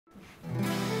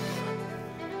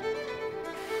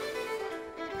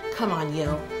Come on,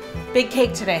 you. Big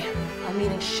cake today. I'm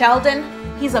meeting Sheldon.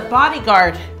 He's a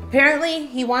bodyguard. Apparently,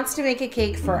 he wants to make a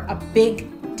cake for a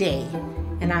big day,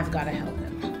 and I've got to help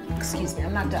him. Excuse me,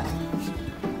 I'm not done.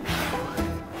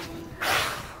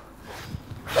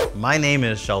 My name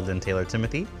is Sheldon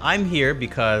Taylor-Timothy. I'm here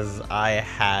because I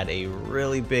had a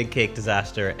really big cake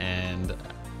disaster and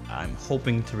I'm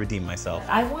hoping to redeem myself.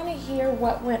 I want to hear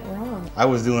what went wrong. I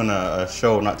was doing a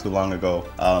show not too long ago.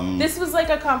 This was like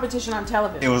a competition on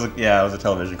television. It was a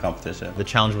television competition. The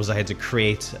challenge was I had to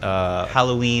create a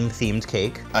Halloween themed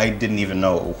cake. I didn't even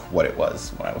know what it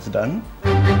was when I was done.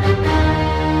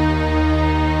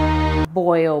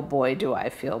 Boy, oh boy, do I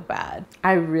feel bad.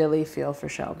 I really feel for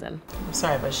Sheldon. I'm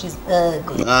sorry, but she's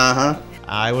ugly.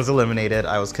 I was eliminated.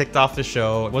 I was kicked off the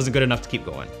show. It wasn't good enough to keep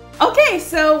going. Okay,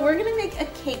 so we're gonna make a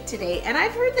cake today, and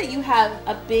I've heard that you have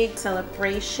a big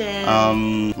celebration.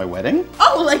 My wedding?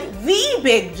 Oh, like the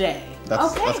big day.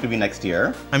 That's gonna be next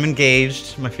year. I'm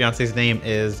engaged. My fiance's name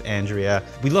is Andrea.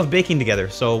 We love baking together,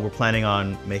 so we're planning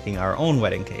on making our own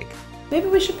wedding cake. Maybe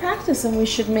we should practice and we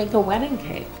should make a wedding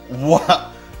cake. What?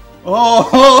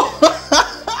 Oh!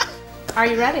 Are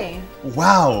you ready?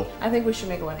 Wow. I think we should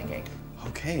make a wedding cake.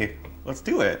 Okay, let's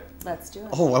do it. Let's do it.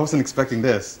 Oh, I wasn't expecting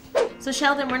this. So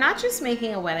Sheldon, we're not just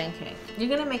making a wedding cake.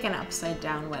 You're gonna make an upside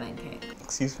down wedding cake.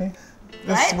 Excuse me?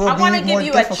 Right? I want to give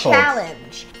you a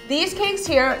challenge. These cakes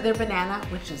here, they're banana,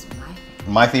 which is my favorite.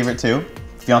 My favorite too.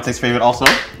 Fiance's favorite also.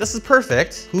 This is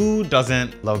perfect. Who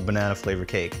doesn't love banana flavored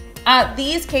cake?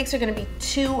 These cakes are gonna be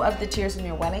 2 of the tiers in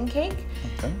your wedding cake.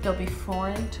 Okay. There'll be 4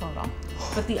 in total,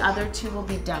 but the other 2 will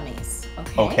be dummies,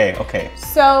 okay? Okay.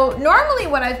 So normally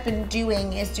what I've been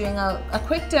doing is doing a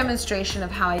quick demonstration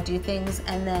of how I do things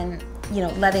and then, you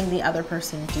know, letting the other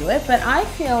person do it. But I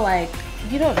feel like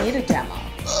you don't need a demo.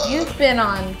 You've been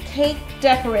on cake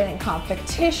decorating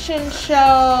competition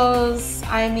shows.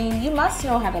 I mean, you must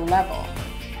know how to level.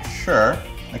 Sure,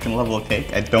 I can level a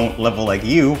cake. I don't level like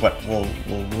you, but we'll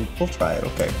try it,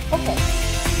 okay. Okay.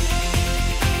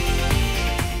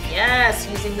 Yes,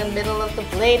 using the middle of the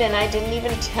blade, and I didn't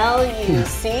even tell you,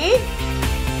 see?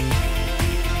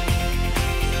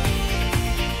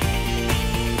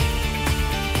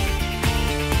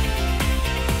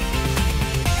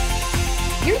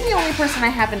 You're the only person I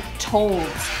haven't told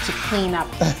to clean up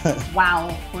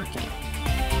while working.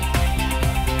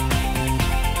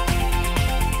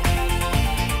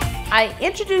 I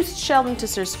introduced Sheldon to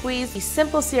Sir Squeeze, the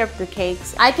simple syrup the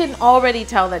cakes. I can already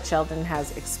tell that Sheldon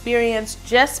has experience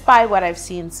just by what I've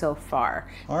seen so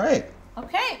far. All right.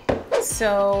 Okay,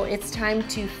 so it's time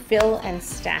to fill and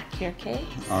stack your cake.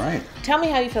 All right. Tell me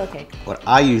how you fill a cake. What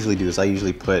I usually do is I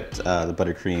usually put the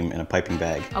buttercream in a piping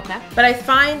bag. Okay, but I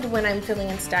find when I'm filling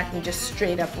and stacking just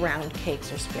straight up round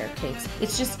cakes or square cakes,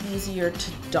 it's just easier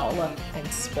to dollop and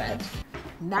spread.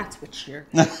 And that's what you're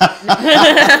And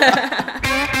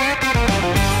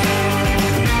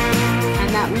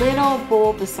that little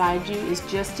bowl beside you is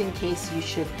just in case you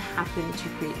should happen to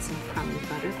create some crummy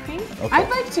buttercream. Okay. I'd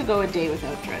like to go a day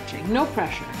without dredging, no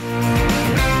pressure.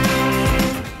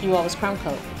 Do you always crumb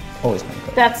coat? Always crumb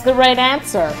coat. That's the right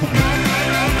answer.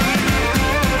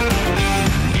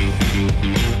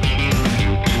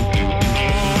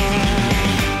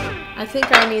 I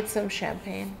think I need some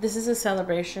champagne. This is a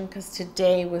celebration because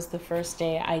today was the first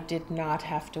day I did not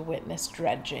have to witness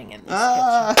dredging in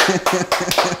this kitchen.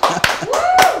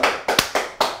 Woo!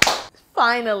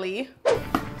 Finally.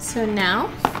 So now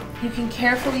you can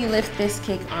carefully lift this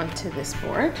cake onto this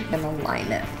board and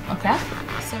align it, okay?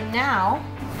 So now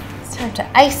it's time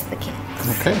to ice the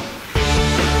cakes. Okay.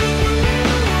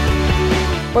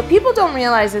 What people don't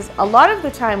realize is a lot of the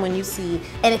time when you see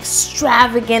an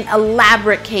extravagant,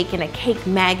 elaborate cake in a cake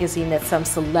magazine that some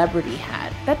celebrity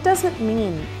had, that doesn't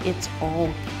mean it's all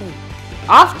cake.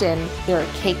 Often, there are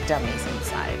cake dummies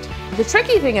inside. The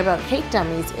tricky thing about cake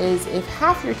dummies is if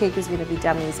half your cake is going to be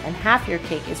dummies and half your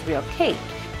cake is real cake,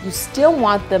 you still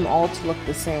want them all to look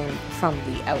the same from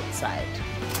the outside.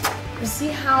 You see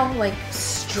how like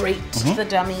straight the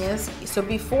dummy is? So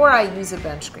before I use a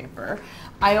bench scraper,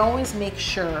 I always make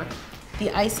sure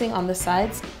the icing on the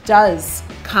sides does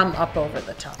come up over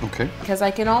the top. Okay. Because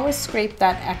I can always scrape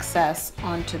that excess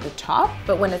onto the top,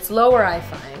 but when it's lower, I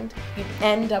find, you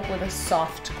end up with a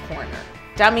soft corner.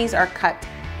 Dummies are cut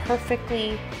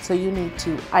perfectly, so you need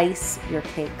to ice your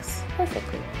cakes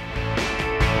perfectly.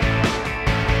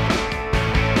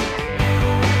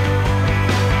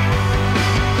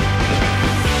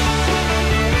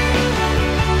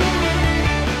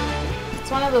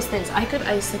 One of those things, I could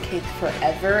ice a cake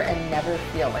forever and never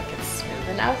feel like it's smooth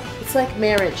enough. It's like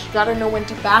marriage, you gotta know when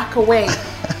to back away,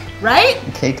 right?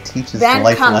 Cake teaches then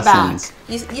life come lessons.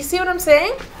 Back. You see what I'm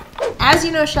saying? As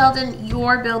you know, Sheldon,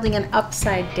 you're building an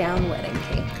upside down wedding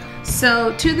cake.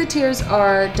 So 2 of the tiers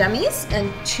are dummies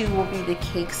and 2 will be the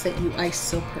cakes that you ice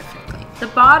so perfectly. The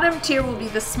bottom tier will be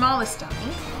the smallest dummy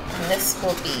and this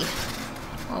will be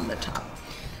on the top.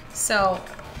 So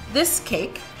this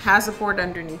cake has a board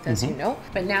underneath, as you know,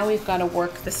 but now we've got to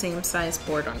work the same size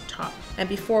board on top. And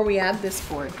before we add this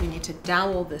board, we need to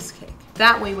dowel this cake.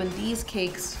 That way, when these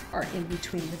cakes are in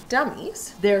between the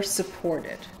dummies, they're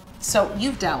supported. So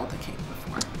you've doweled the cake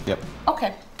before. Yep.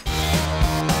 Okay.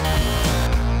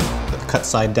 Cut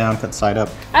side down, cut side up.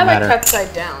 I like cut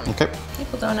side down. Okay.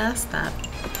 People don't ask that,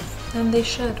 and they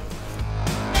should.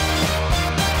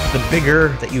 The bigger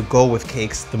that you go with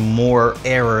cakes, the more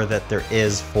error that there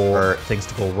is for things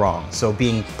to go wrong. So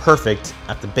being perfect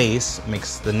at the base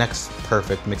makes the next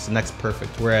perfect,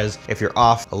 Whereas if you're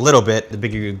off a little bit, the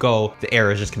bigger you go, the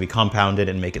errors just can be compounded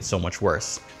and make it so much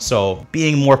worse. So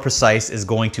being more precise is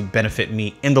going to benefit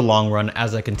me in the long run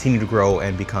as I continue to grow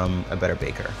and become a better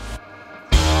baker.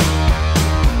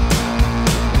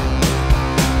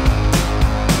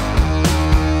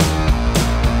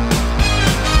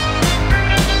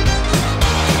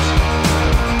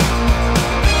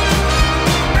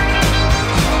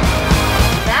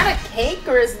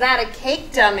 Or is that a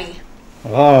cake dummy?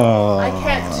 Oh. I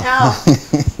can't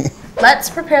tell. Let's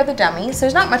prepare the dummies.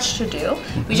 There's not much to do.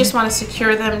 We just want to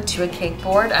secure them to a cake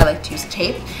board. I like to use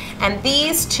tape. And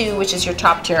these 2, which is your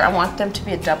top tier, I want them to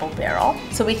be a double barrel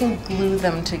so we can glue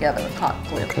them together with hot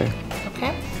glue. Okay.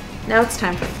 Okay? Now it's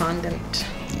time for fondant.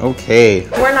 Okay.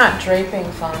 We're not draping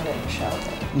fondant,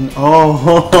 Sheldon.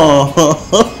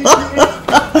 Oh.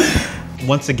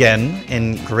 Once again,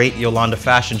 in great Yolanda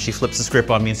fashion, she flips the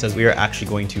script on me and says we are actually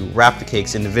going to wrap the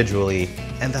cakes individually,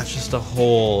 and that's just a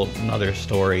whole nother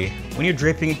story. When you're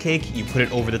draping a cake, you put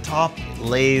it over the top, it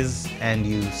lays, and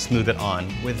you smooth it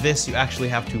on. With this, you actually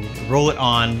have to roll it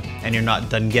on, and you're not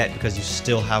done yet because you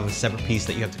still have a separate piece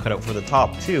that you have to cut out for the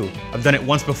top too. I've done it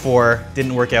once before,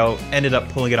 didn't work out, ended up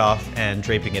pulling it off and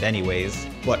draping it anyways,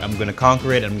 but I'm gonna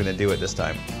conquer it and I'm gonna do it this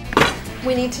time.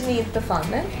 We need to knead the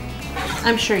fondant.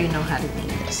 I'm sure you know how to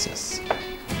knead. Yes.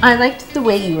 I liked the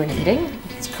way you were kneading,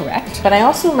 it's correct, but I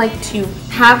also like to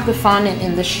have the fondant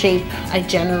in the shape I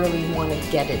generally want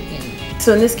to get it in.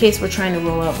 So in this case, we're trying to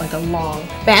roll out like a long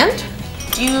band.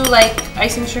 Do you like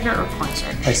icing sugar or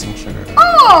cornstarch? Icing sugar.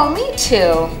 Oh, me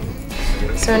too.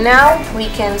 So now we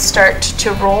can start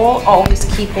to roll, always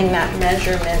keeping that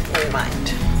measurement in mind.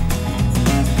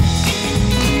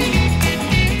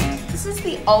 This is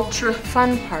the ultra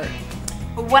fun part.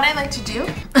 What I like to do,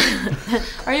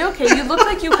 are you okay? You look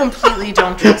like you completely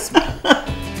don't trust me.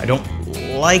 I don't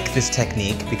like this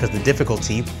technique because the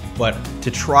difficulty, but to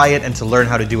try it and to learn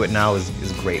how to do it now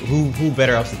is great. Who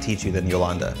better else to teach you than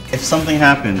Yolanda? If something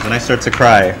happens and I start to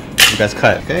cry, you guys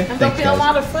cut, okay? And there'll be a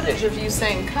lot of footage of you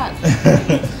saying cut.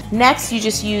 Next, you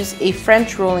just use a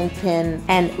French rolling pin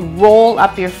and roll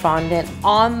up your fondant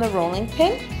on the rolling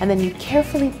pin, and then you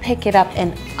carefully pick it up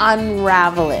and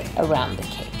unravel it around the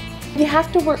cake. You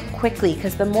have to work quickly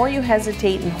because the more you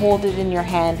hesitate and hold it in your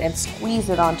hand and squeeze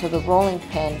it onto the rolling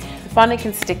pin, the fondant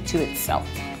can stick to itself.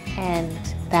 And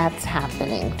that's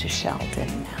happening to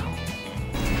Sheldon now.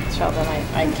 Sheldon,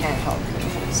 I can't help you.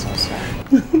 I'm so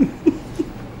sorry.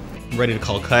 I'm ready to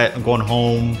call cut. I'm going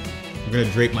home. I'm gonna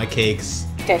drape my cakes.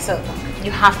 Okay, so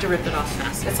you have to rip it off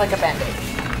fast. It's like a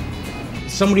Band-Aid.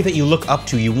 Somebody that you look up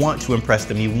to, you want to impress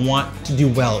them. You want to do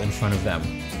well in front of them.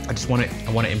 I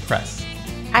want to impress.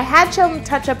 I had Sheldon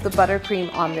touch up the buttercream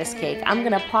on this cake. I'm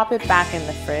gonna pop it back in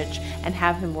the fridge and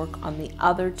have him work on the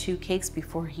other 2 cakes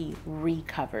before he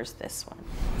recovers this one.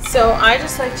 So I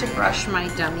just like to brush my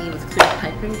dummy with clear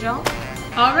piping gel.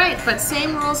 All right, but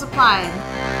same rules apply.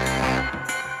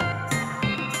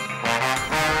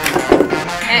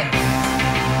 Okay,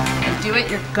 you do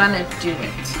it, you're gonna do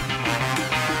it.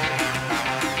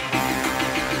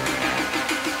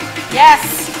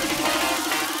 Yes!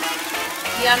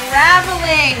 The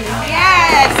unraveling,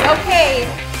 yes, okay.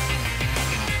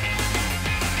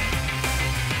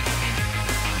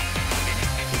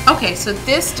 Okay, so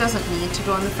this doesn't need to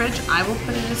go in the fridge. I will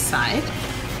put it aside.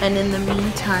 And in the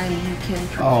meantime, you can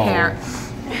prepare.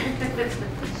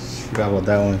 Forgot about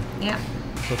that one. Yeah.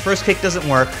 The first cake doesn't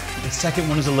work. The second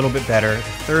one is a little bit better. The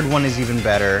third one is even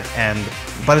better. And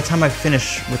by the time I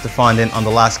finish with the fondant on the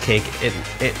last cake,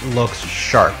 it looks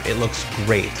sharp. It looks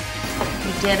great.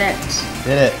 You did it.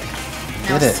 Did it.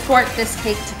 Now escort this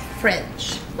cake to the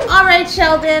fridge. All right,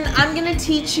 Sheldon, I'm gonna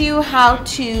teach you how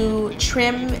to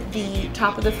trim the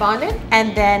top of the fondant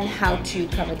and then how to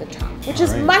cover the top, which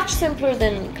is much simpler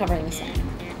than covering the side.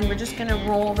 And we're just gonna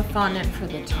roll the fondant for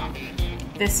the top.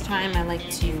 This time I like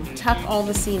to tuck all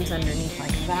the seams underneath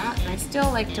like that, and I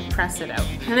still like to press it out.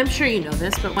 And I'm sure you know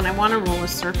this, but when I want to roll a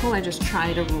circle, I just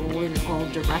try to roll in all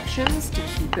directions to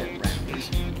keep it round.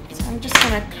 So I'm just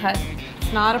gonna cut,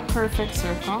 it's not a perfect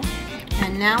circle,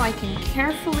 and now I can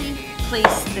carefully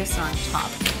place this on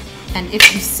top. And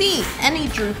if you see any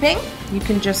drooping, you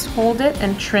can just hold it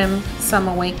and trim some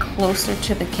away closer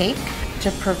to the cake to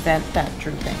prevent that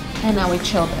drooping. And now we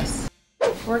chill this.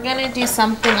 We're gonna do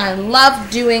something I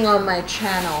love doing on my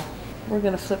channel. We're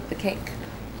gonna flip the cake.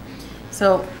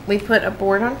 So we put a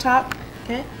board on top,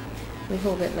 okay? We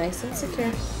hold it nice and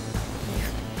secure.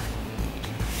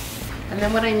 And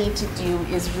then what I need to do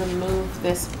is remove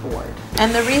this board.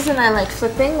 And the reason I like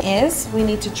flipping is we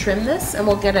need to trim this, and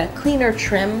we'll get a cleaner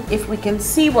trim if we can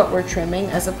see what we're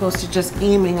trimming as opposed to just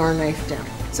aiming our knife down.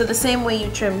 So the same way you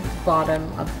trim the bottom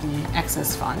of the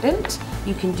excess fondant,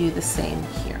 you can do the same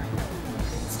here.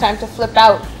 It's time to flip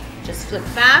out. Just flip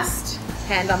fast,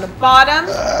 hand on the bottom,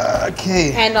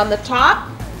 Okay. hand on the top.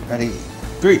 Ready?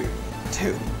 3,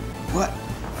 2, 1.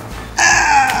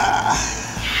 Ah!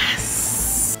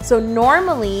 So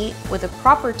normally, with a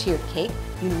proper tiered cake,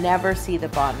 you never see the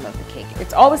bottom of the cake.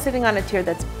 It's always sitting on a tier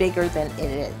that's bigger than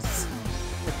it is.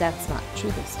 But that's not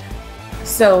true this time.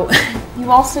 So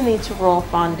you also need to roll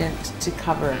fondant to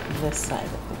cover this side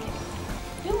of the cake.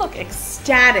 You look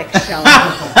ecstatic, Sheldon.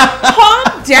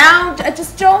 Calm down.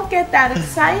 Just don't get that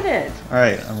excited. All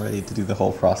right, I'm ready to do the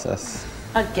whole process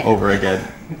Again. over again.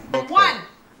 1,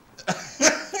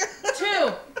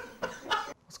 2.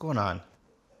 What's going on?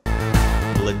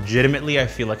 Legitimately, I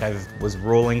feel like I was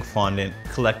rolling fondant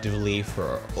collectively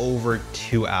for over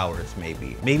 2 hours,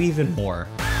 maybe even more.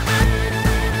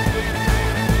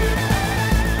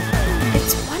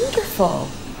 It's wonderful.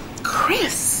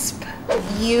 Crisp.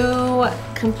 You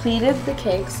completed the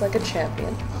cakes like a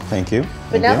champion. Thank you.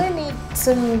 But now they need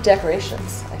some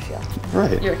decorations, I feel.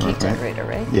 Right. You're a cake decorator,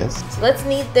 right? Yes. So let's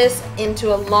knead this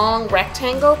into a long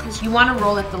rectangle because you want to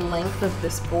roll it the length of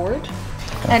this board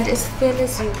and as thin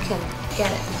as you can get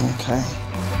it. Okay.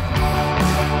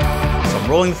 So I'm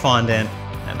rolling fondant,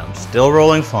 and I'm still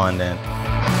rolling fondant.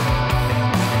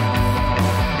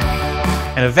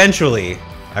 And eventually,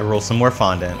 I roll some more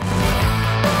fondant.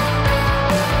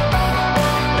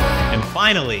 And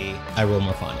finally, I roll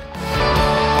more fondant.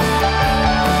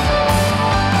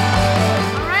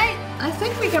 All right, I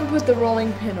think we can put the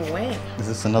rolling pin away. Is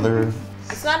this another?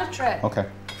 It's not a trick. Okay.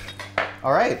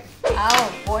 All right.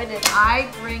 Oh boy, did I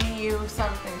bring you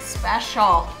something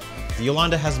special.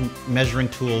 Yolanda has measuring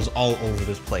tools all over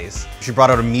this place. She brought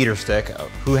out a meter stick.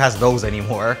 Who has those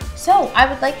anymore? So I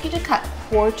would like you to cut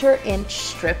 1/4-inch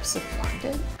strips of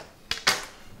fondant.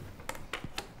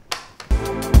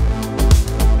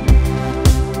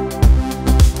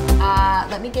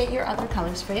 Let me get your other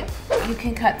colors for you. You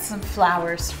can cut some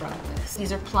flowers from this.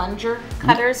 These are plunger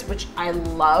cutters, which I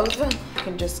love. You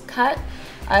can just cut.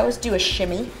 I always do a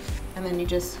shimmy, and then you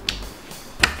just...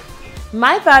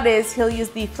 My thought is he'll use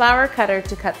the flower cutter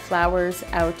to cut flowers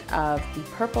out of the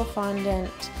purple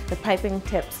fondant, the piping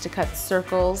tips to cut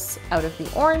circles out of the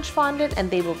orange fondant,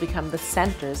 and they will become the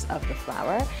centers of the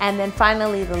flower. And then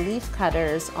finally the leaf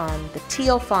cutters on the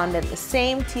teal fondant, the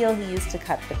same teal he used to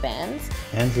cut the bands.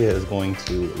 Andrea is going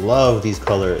to love these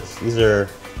colors. These are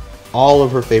all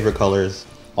of her favorite colors,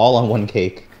 all on one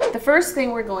cake. The first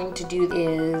thing we're going to do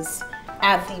is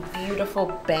add the beautiful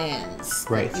bands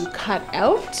Right. that you cut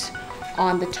out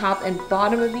on the top and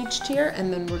bottom of each tier,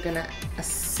 and then we're gonna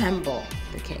assemble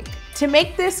the cake. To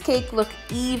make this cake look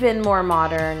even more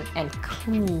modern and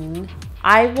clean,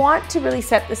 I want to really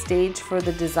set the stage for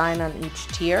the design on each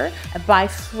tier by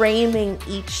framing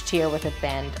each tier with a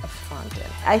band of fondant.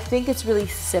 I think it's really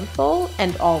simple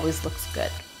and always looks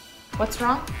good. What's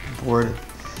wrong? The board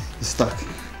is stuck.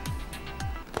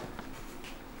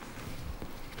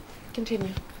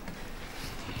 Continue.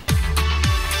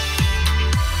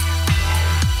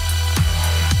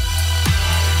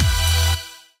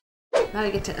 Now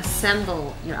you get to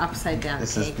assemble your upside down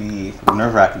This cake. is the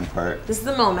nerve-wracking part. This is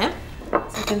the moment. So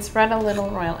you can spread a little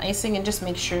royal icing and just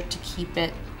make sure to keep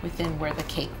it within where the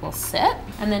cake will sit.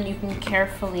 And then you can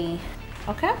carefully,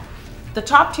 okay? The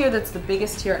top tier, that's the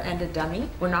biggest tier and a dummy,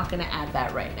 we're not gonna add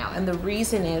that right now. And the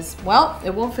reason is, well,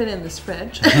 it won't fit in this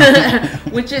fridge,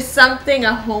 which is something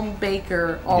a home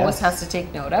baker always has to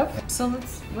take note of. So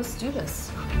let's do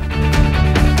this.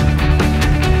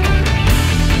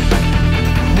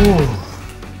 Ooh.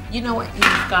 You know what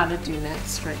you've gotta do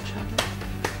next, right, Sheldon?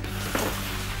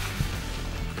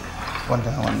 One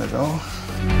down to go.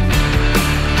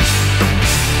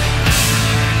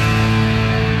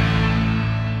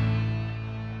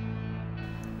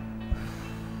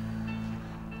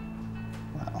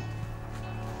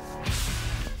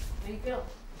 do you feel?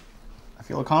 I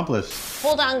feel accomplished.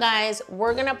 Hold on, guys.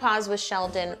 We're gonna pause with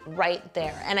Sheldon right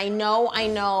there. And I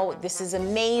know, this is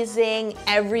amazing.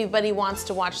 Everybody wants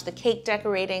to watch the cake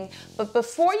decorating. But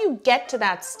before you get to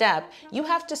that step, you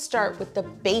have to start with the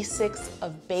basics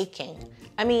of baking.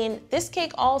 I mean, this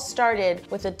cake all started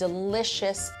with a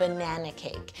delicious banana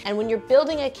cake. And when you're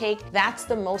building a cake, that's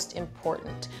the most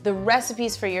important. The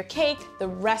recipes for your cake, the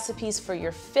recipes for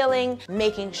your filling,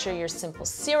 making sure you're simple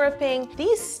syruping.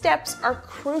 These steps are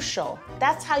crucial.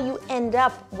 That's how you end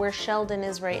up where Sheldon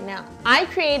is right now. I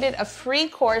created a free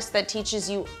course that teaches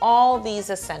you all these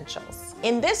essentials.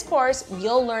 In this course,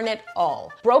 you'll learn it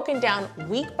all, broken down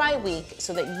week by week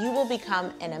so that you will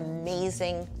become an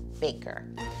amazing baker.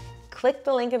 Click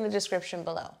the link in the description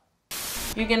below.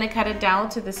 You're gonna cut it down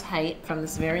to this height from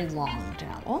this very long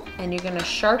dowel, and you're gonna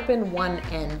sharpen one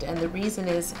end. And the reason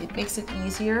is it makes it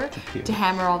easier to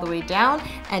hammer all the way down,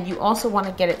 and you also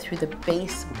wanna get it through the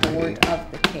baseboard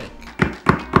of the cake.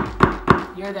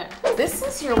 You're there. This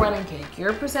is your wedding cake.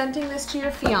 You're presenting this to your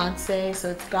fiance,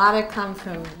 so it's gotta come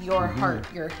from your heart,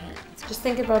 your hands. Just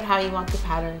think about how you want the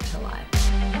pattern to lie.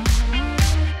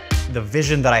 The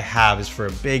vision that I have is for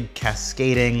a big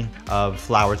cascading of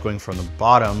flowers going from the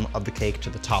bottom of the cake to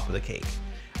the top of the cake.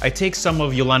 I take some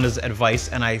of Yolanda's advice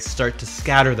and I start to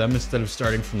scatter them instead of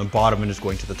starting from the bottom and just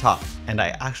going to the top. And I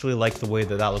actually like the way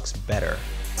that that looks better.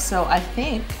 So I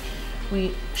think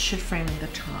we should frame the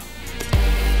top.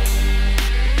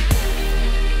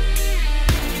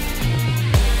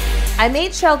 I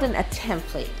made Sheldon a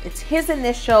template. It's his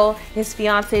initial, his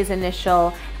fiance's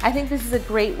initial. I think this is a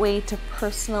great way to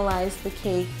personalize the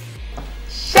cake.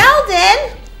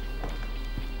 Sheldon!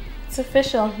 It's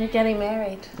official, you're getting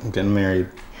married. I'm getting married.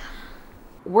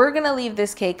 We're gonna leave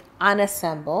this cake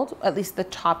unassembled, at least the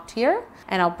top tier,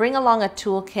 and I'll bring along a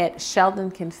toolkit.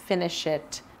 Sheldon can finish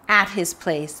it at his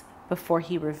place before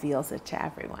he reveals it to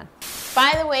everyone.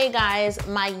 By the way, guys,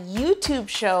 my YouTube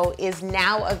show is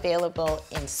now available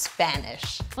in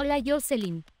Spanish. Hola,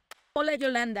 Jocelyn. Hola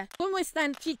Yolanda, ¿cómo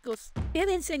están chicos?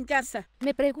 Quédense en casa.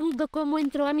 Me pregunto cómo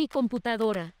entró a mi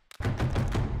computadora.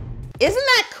 Isn't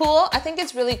that cool? I think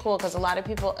it's really cool because a lot of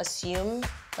people assume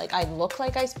like I look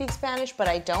like I speak Spanish, but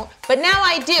I don't. But now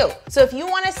I do. So if you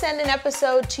want to send an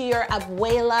episode to your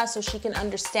abuela so she can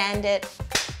understand it,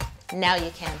 now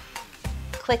you can.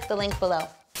 Click the link below.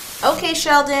 Okay,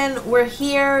 Sheldon, we're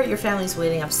here. Your family's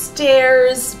waiting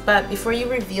upstairs, but before you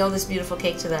reveal this beautiful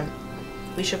cake to them,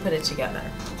 we should put it together.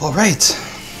 All right.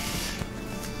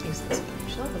 Use this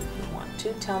Sheldon if you want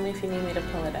to. Tell me if you need me to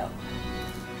pull it out.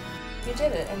 You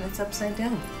did it, and it's upside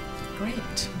down.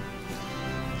 Great.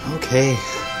 Okay.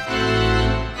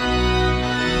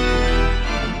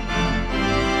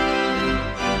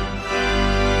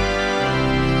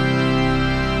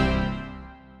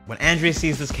 When Andrea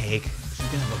sees this cake, she's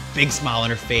gonna have a big smile on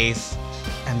her face,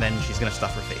 and then she's gonna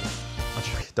stuff her face.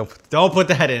 Don't put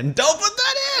that in. Don't put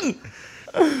that in!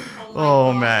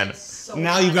 Oh man. So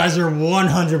now you guys are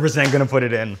 100% gonna put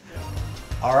it in.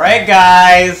 All right,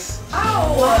 guys.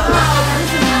 Oh, wow.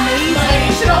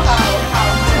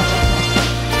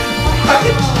 That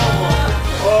is amazing.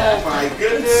 Oh my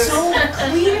goodness. It's so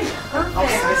clean and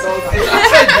perfect. It's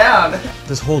upside down.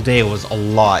 This whole day was a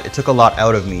lot. It took a lot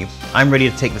out of me. I'm ready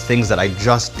to take the things that I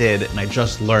just did and I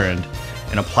just learned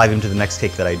and apply them to the next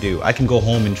cake that I do. I can go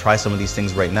home and try some of these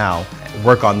things right now,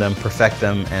 work on them, perfect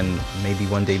them, and maybe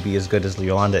one day be as good as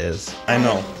Yolanda is. I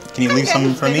know. Can you leave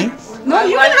some for me? No,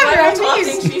 you can have your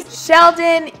own piece.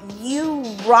 Sheldon, you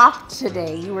rocked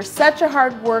today. You were such a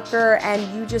hard worker and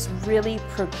you just really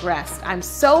progressed. I'm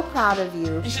so proud of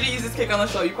you. You should have used this cake on the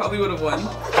show. You probably would have won.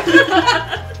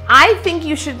 I think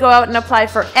you should go out and apply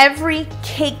for every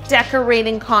cake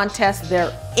decorating contest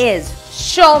there is.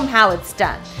 Show them how it's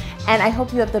done. And I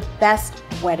hope you have the best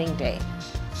wedding day.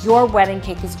 Your wedding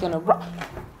cake is gonna rock.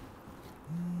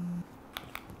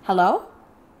 Hello?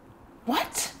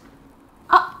 What?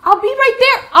 I'll be right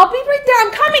there. I'll be right there.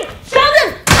 I'm coming.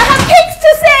 Sheldon, I have cakes to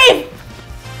save.